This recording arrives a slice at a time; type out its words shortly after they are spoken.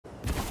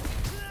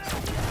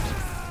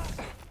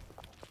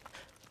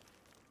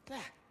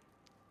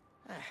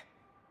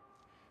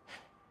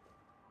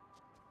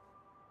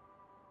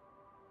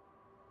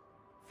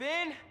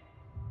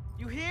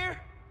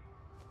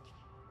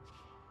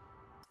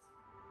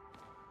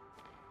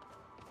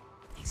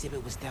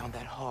Exhibit was down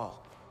that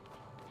hall.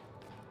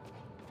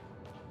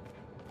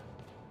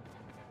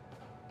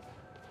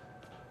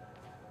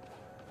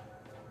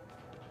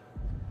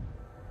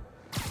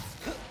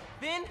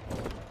 Phin?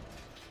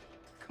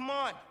 Come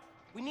on.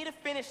 We need to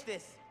finish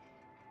this.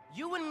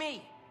 You and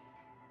me.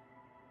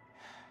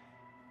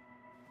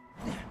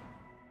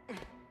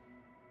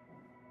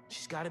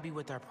 She's got to be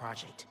with our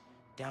project.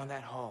 Down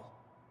that hall.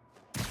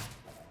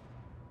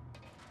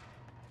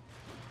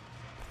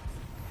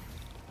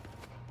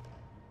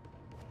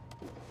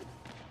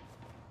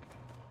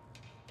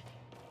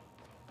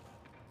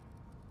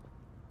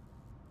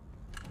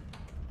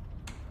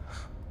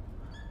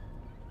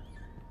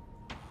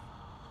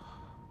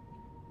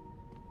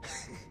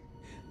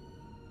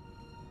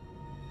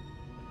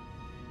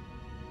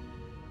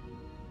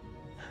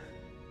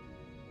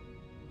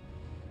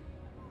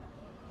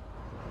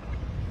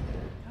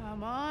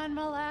 Come on,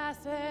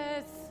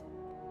 Molasses.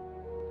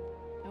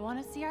 I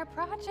want to see our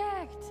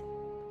project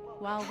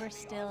while we're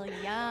still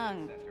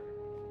young.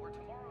 Where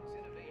tomorrow's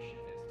innovation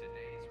is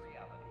today's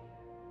reality.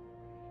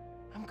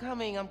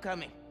 I'm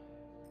coming.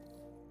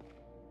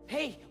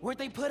 Hey, where'd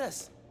they put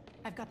us?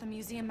 I've got the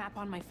museum map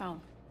on my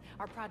phone.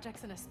 Our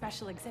project's in a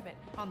special exhibit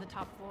on the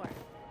top floor.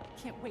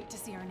 Can't wait to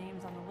see our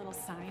names on the little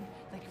sign,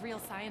 like real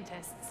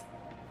scientists.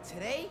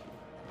 Today,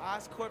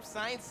 Oscorp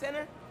Science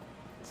Center.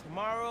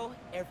 Tomorrow,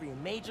 every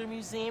major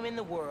museum in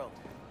the world.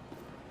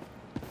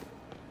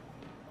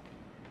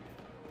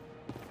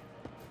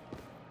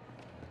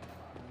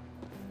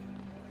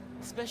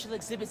 Special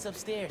exhibits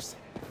upstairs.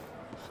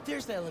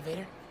 There's the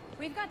elevator.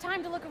 We've got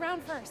time to look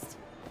around first.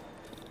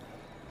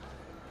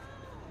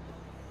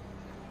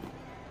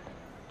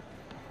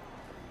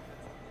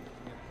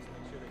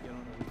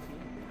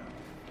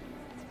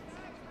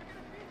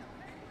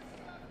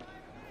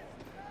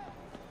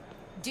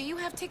 Do you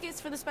have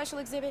tickets for the special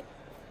exhibit?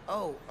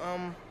 Oh,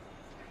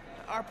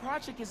 our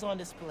project is on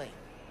display.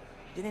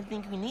 Didn't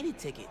think we needed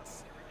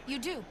tickets. You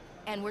do,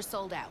 and we're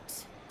sold out.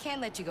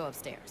 Can't let you go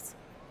upstairs.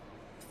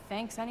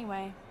 Thanks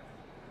anyway.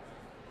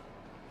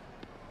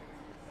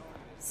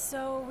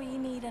 So we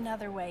need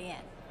another way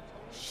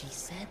in. She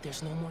said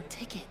there's no more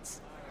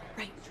tickets.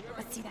 Right,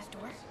 but see that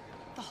door?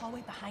 The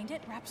hallway behind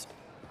it wraps...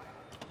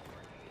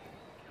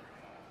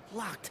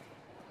 Locked.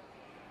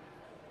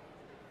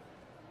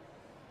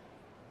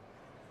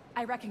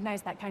 I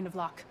recognize that kind of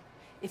lock.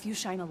 If you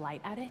shine a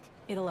light at it,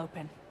 it'll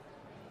open.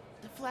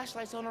 The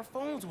flashlights on our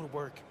phones would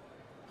work,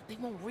 but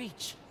they won't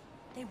reach.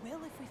 They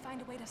will if we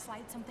find a way to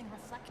slide something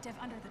reflective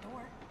under the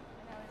door.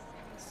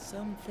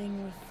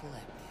 Something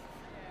reflective.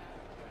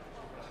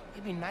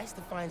 It'd be nice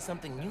to find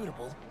something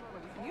mutable.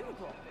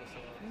 Mutable?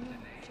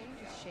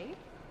 Change its shape?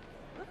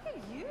 Look at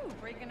you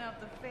breaking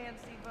out the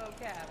fancy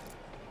vocab.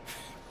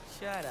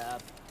 Shut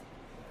up.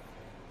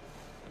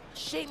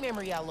 Shape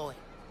memory alloy.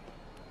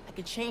 I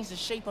could change the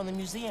shape on the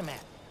museum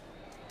map.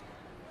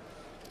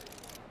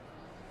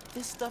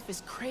 This stuff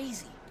is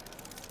crazy.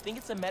 Think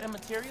it's a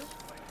metamaterial?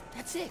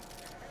 That's it.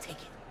 Take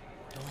it.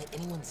 Don't let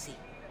anyone see.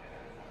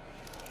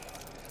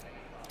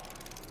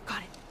 Got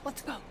it.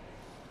 Let's go.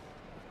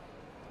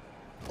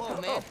 Whoa,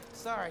 man.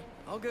 Sorry.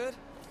 All good?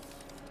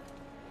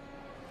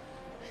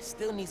 I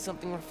still need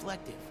something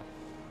reflective.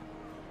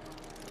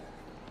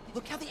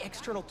 Look how the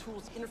external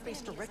tools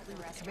interface directly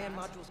with the command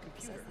module's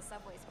computer.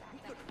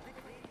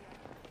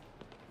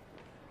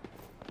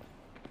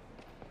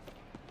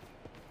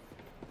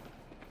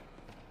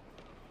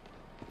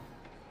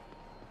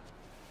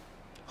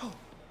 Oh,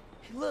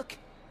 hey, look.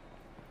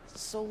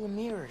 Solar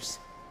mirrors.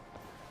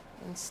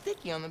 And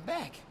sticky on the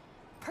back.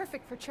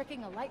 Perfect for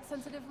tricking a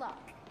light-sensitive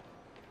lock.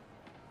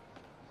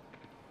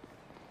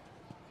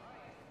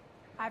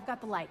 I've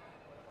got the light.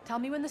 Tell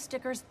me when the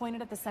sticker's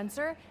pointed at the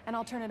sensor, and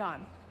I'll turn it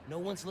on. No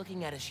one's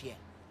looking at us yet.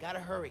 Gotta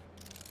hurry.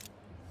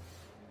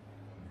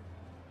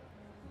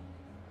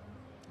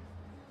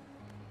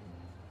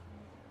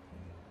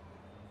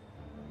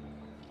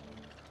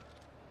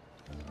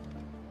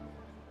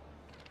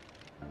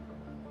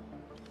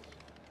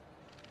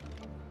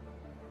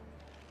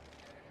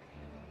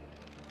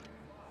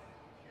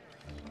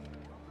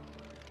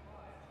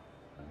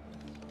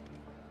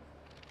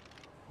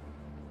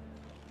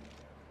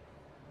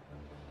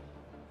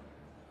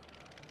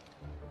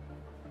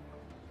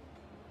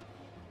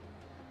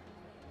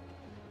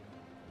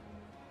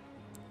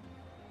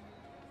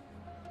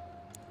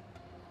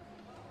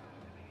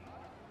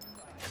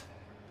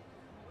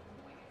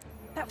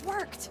 That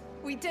worked!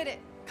 We did it!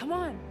 Come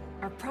on,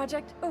 our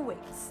project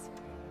awaits.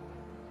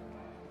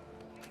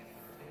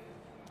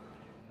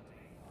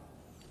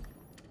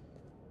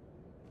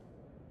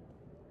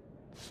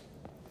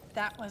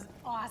 That was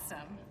awesome.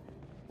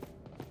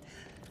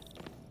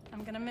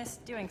 I'm gonna miss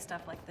doing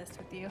stuff like this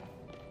with you.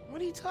 What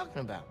are you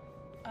talking about?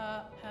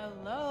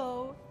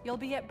 Hello? You'll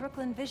be at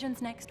Brooklyn Visions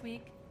next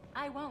week.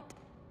 I won't.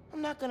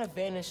 I'm not gonna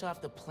vanish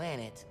off the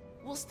planet.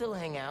 We'll still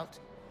hang out.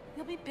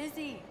 You'll be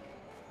busy.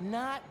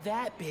 Not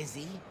that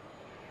busy.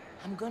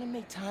 I'm gonna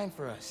make time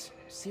for us.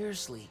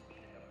 Seriously.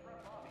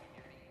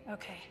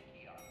 Okay.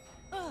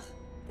 Ugh,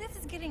 this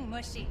is getting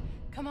mushy.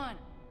 Come on,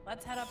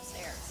 let's head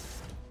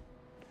upstairs.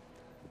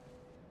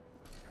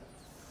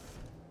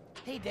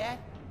 Hey, Dad.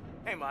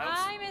 Hey, Miles.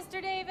 Hi,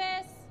 Mr.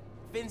 Davis.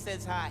 Phin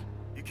says hi.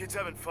 You kids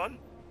having fun?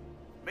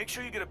 Make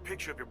sure you get a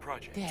picture of your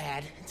project.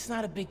 Dad, it's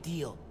not a big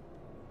deal.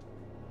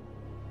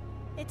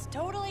 It's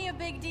totally a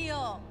big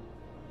deal.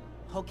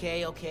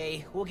 Okay,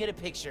 okay. We'll get a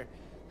picture.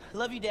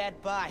 Love you,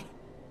 Dad. Bye.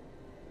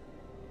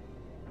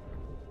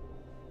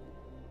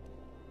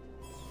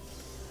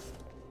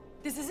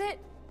 This is it.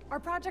 Our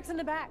project's in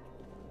the back.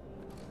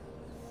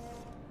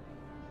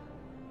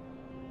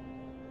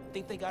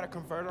 Think they got a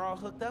converter all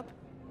hooked up?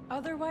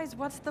 Otherwise,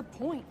 what's the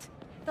point?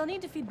 They'll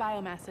need to feed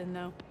biomass in,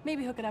 though.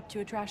 Maybe hook it up to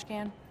a trash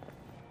can.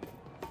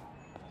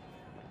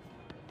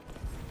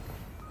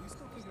 You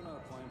still thinking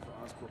about applying for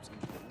Oscorp's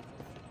engineering?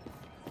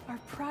 Our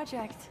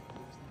project.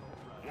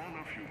 One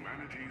of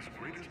humanity's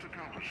greatest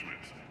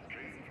accomplishments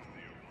came from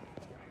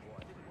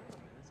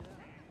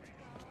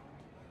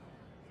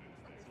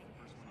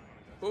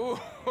the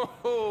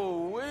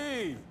Oh,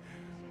 wait!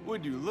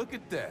 Would you look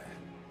at that?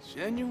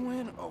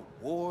 Genuine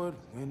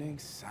award-winning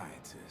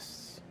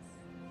scientists.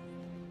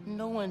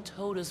 No one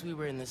told us we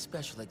were in the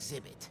special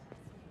exhibit.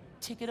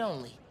 Ticket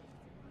only.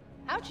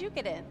 How'd you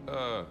get in?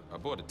 I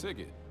bought a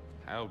ticket.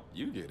 How'd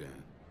you get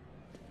in?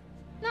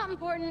 Not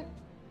important.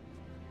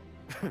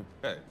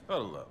 Hey,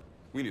 huddle up.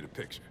 We need a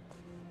picture.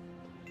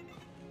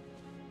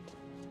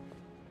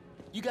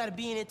 You gotta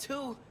be in it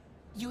too.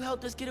 You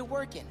helped us get it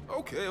working.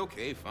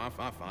 Okay, fine.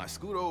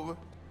 Scoot over.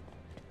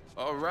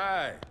 All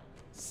right.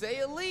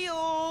 Say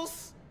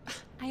alleles!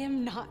 I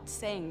am not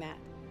saying that.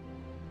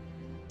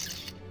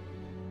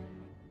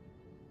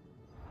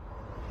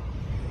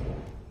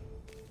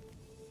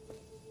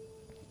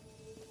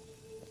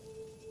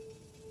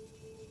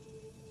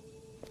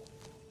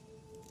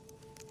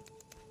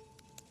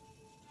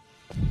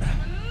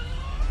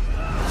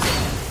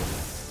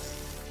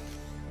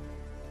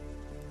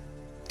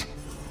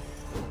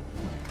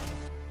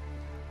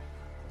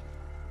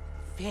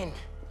 Phin,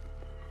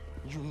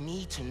 you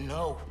need to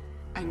know.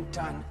 I'm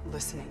done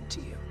listening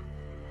to you.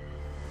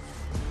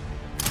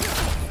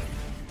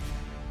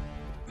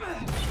 I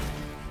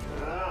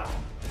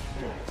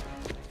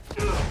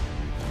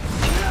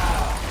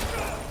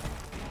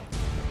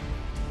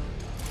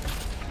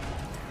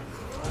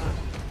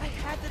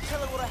had to tell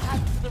her what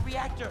happened to the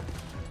reactor.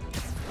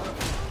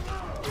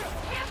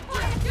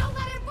 Don't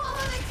let it fall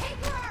on the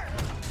tinkerer!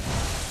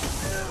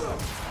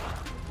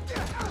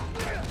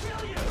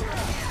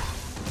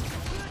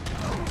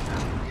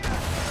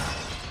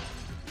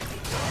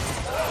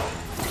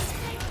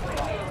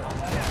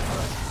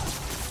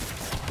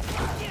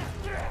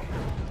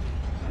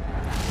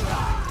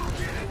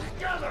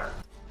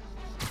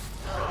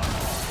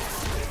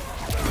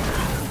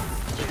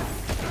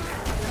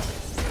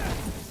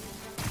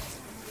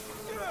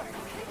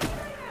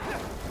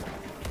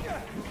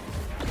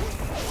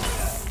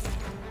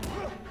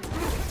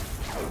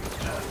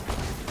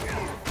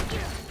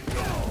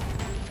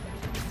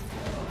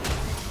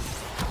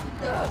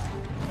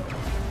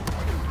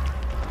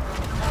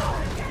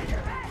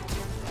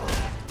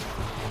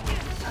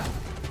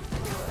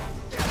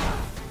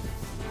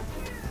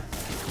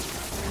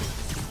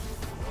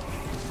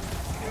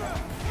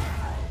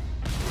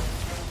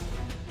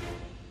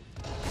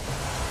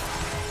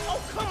 Oh,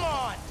 come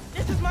on!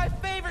 This is my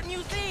favorite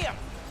museum!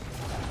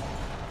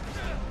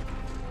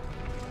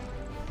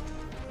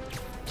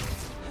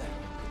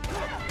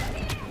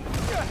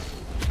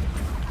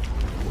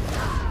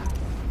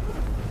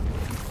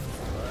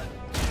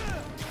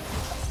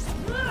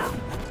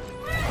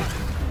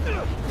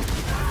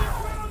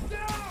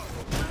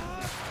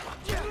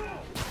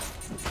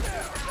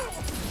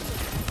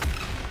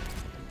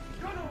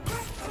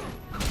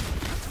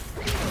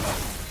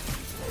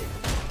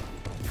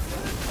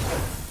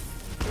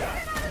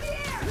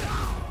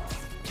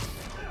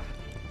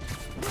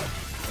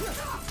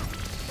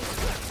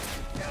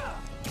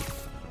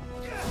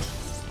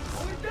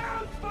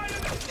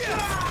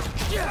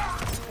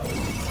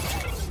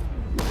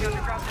 The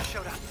underground just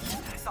showed up.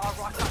 I saw a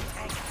rock on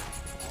tank.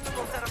 The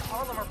roads out of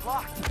Harlem are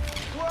blocked.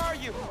 Where are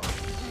you?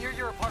 Near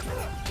your apartment,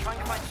 trying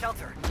to find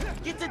shelter.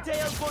 Get to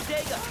Dale's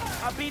bodega.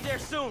 I'll be there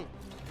soon.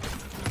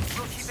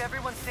 We'll keep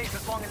everyone safe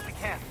as long as we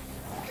can.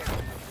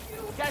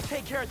 Gotta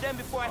take care of them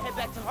before I head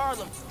back to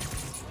Harlem.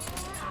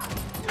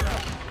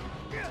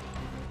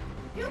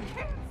 You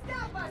can't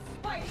stop us,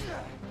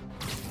 Spider!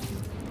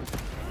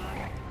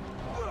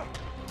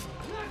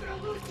 I'm not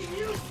gonna lose to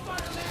you,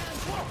 Spider-Man!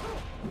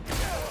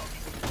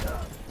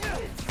 Stay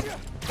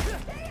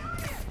on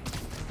it!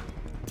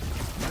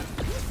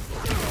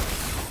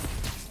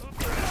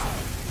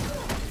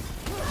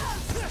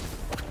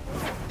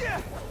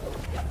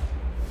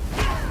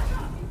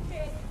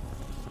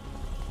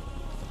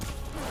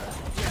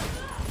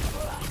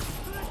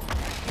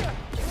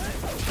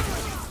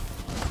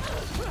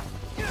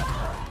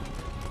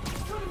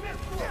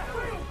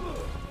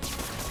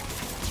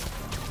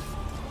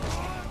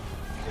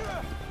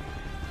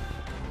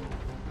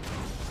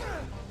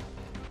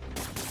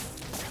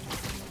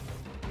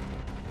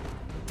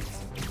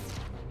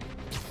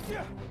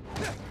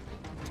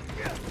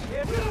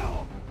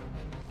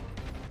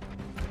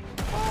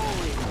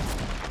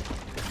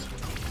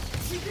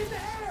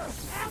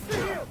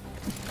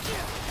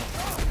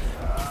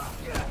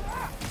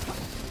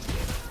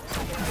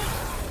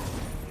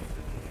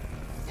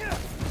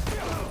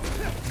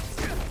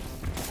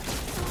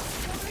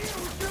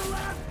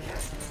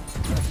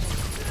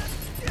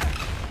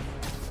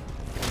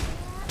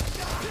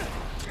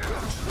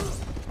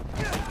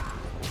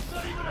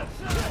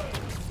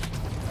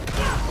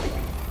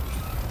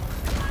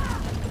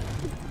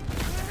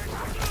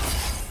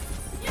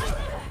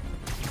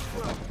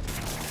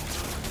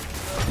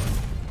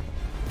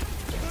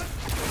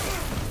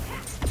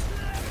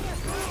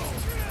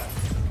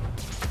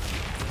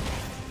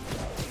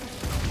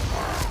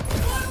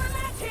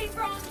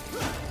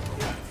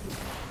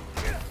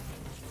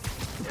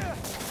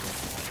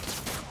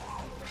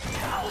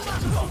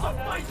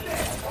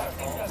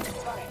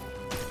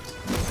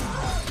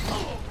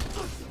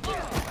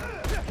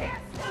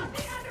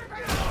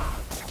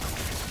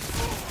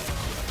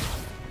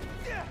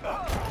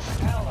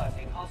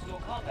 Analyzing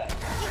hostile combat.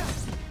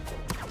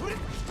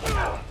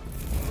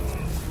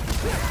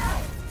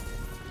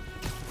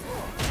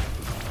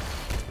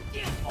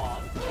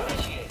 On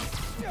initiate.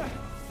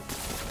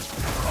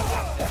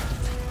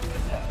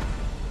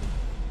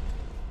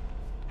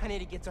 I need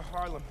to get to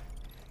Harlem.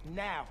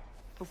 Now.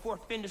 Before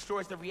Phin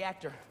destroys the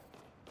reactor.